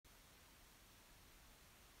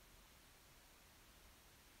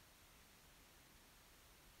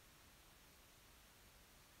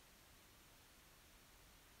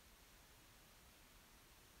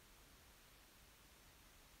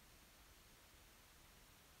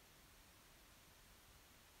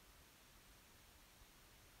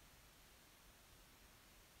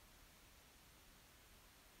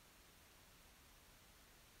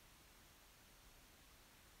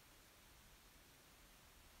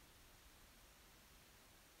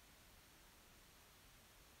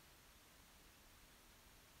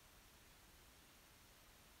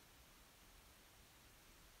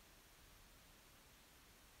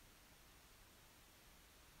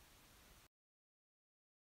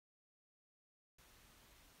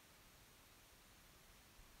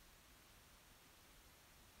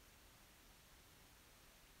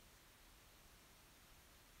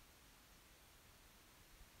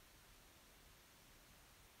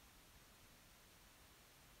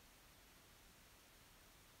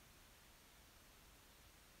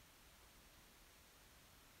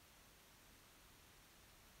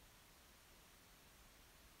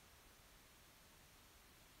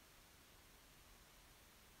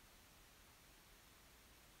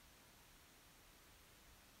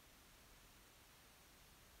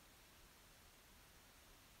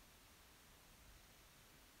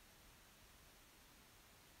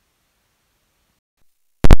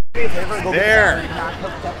There.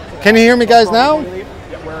 Can you hear me guys now?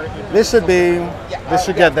 This should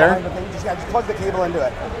get there. Just plug the cable into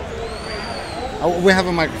it. Oh, we have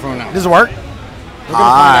a microphone now. Does it work?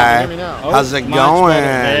 Hi. How's it going?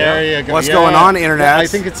 There you go. What's going on, internet? I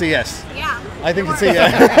think it's a yes. Yeah. I think it's a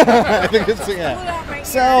yes. I think it's a yes.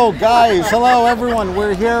 So, guys, hello everyone.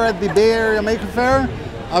 We're here at the Bay Area Maker Faire.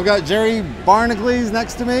 I've got Jerry Barnacules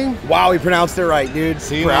next to me. Wow, he pronounced it right, dude.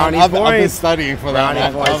 See, Brownie I've voice. been studying for that.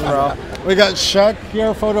 Brownie voice, bro. We got Chuck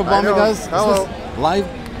here photo bombing us. Hello. Live.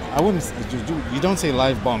 I wouldn't. You don't say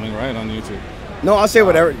live bombing, right, on YouTube? No, I'll say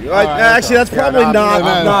whatever. Actually, that's probably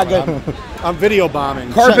not good. I'm video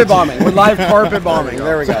bombing. Carpet bombing. We're live carpet bombing.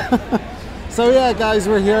 There we go. So yeah, guys,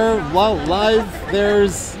 we're here live.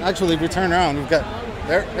 There's actually, if we turn around, we've got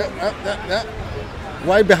there,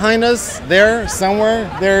 right behind us, there somewhere.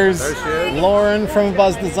 There's Lauren from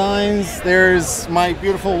Buzz Designs. There's my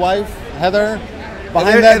beautiful wife, Heather.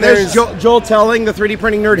 Behind that, there's Joel Telling, the 3D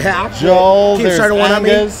printing nerd half. Joel. There's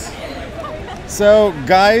Angus. So,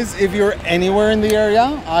 guys, if you're anywhere in the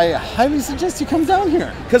area, I highly suggest you come down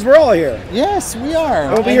here. Because we're all here. Yes, we are.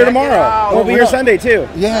 We'll be here tomorrow. We'll be here Sunday, too.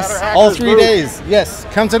 Yes, all 3 days. Yes,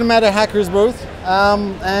 come to the Meta Hackers booth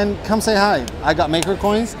and come say hi. I got maker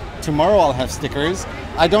coins. Tomorrow I'll have stickers.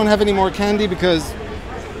 I don't have any more candy because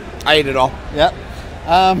I ate it all. Yep.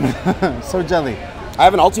 So jelly. I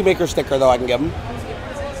have an Ultimaker sticker, though, I can give him.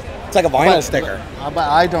 It's like a vinyl sticker. But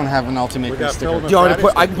I don't have an Ultimaker sticker. Do you want me to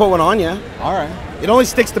put? I can put one on you. All right. It only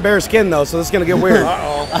sticks to bare skin though, so this is gonna get weird.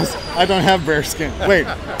 I don't have bear skin. Wait,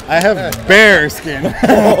 I have bear skin.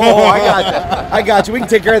 Oh, I got you. We can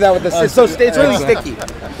take care of that with this. It's really sticky,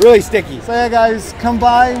 really sticky. So yeah, guys, come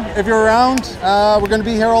by if you're around. We're gonna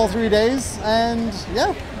be here all 3 days, and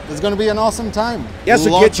yeah, it's gonna be an awesome time. Yeah,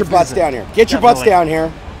 so get your butts down here. Get your butts down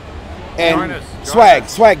here. And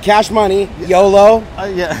swag, cash money, YOLO.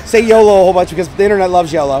 Yeah. Say YOLO a whole bunch because the internet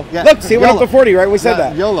loves YOLO. Yeah. Look, see, we're up to 40, right? We said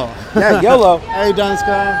that. YOLO. Yeah, YOLO. Hey,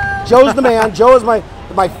 Dunska. Joe's the man. Joe is my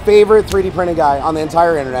favorite 3D printing guy on the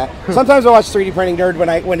entire internet. Sometimes I watch 3D Printing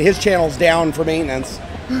Nerd when his channel's down for maintenance,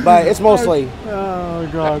 but it's mostly. Oh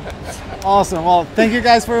God. Awesome. Well, thank you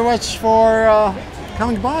guys very much for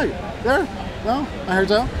coming by. There. No, I heard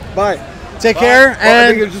so. Bye. Take care,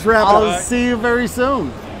 and just wrap it I'll up. see you very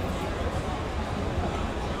soon.